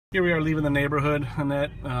Here we are leaving the neighborhood,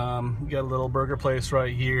 Annette. We got a little burger place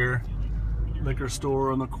right here, liquor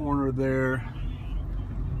store on the corner there,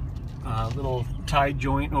 little Thai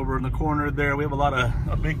joint over in the corner there. We have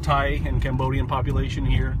a big Thai and Cambodian population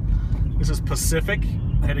here. This is Pacific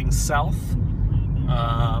heading south,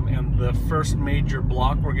 and the first major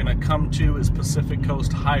block we're going to come to is Pacific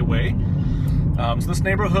Coast Highway. So this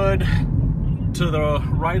neighborhood to the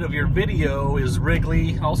right of your video is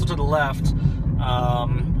Wrigley, also to the left.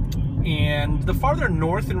 And the farther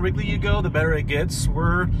north in Wrigley you go, the better it gets.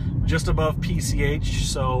 We're just above PCH,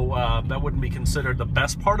 so that wouldn't be considered the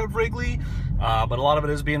best part of Wrigley, but a lot of it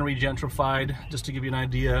is being regentrified. Just to give you an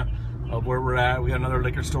idea of where we're at, we got another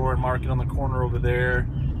liquor store and market on the corner over there,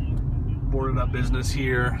 boarded up business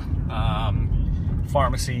here,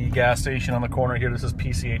 pharmacy, gas station on the corner here. This is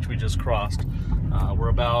PCH we just crossed. We're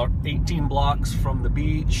about 18 blocks from the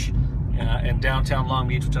beach and downtown Long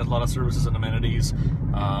Beach, which has a lot of services and amenities.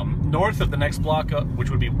 North of the next block, which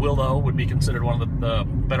would be Willow, would be considered one of the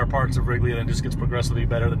better parts of Wrigley, and it just gets progressively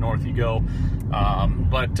better the north you go.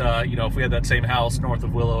 You know, if we had that same house north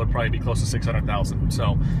of Willow, it'd probably be close to 600,000.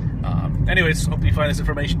 So anyways, hope you find this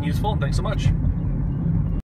information useful. Thanks so much.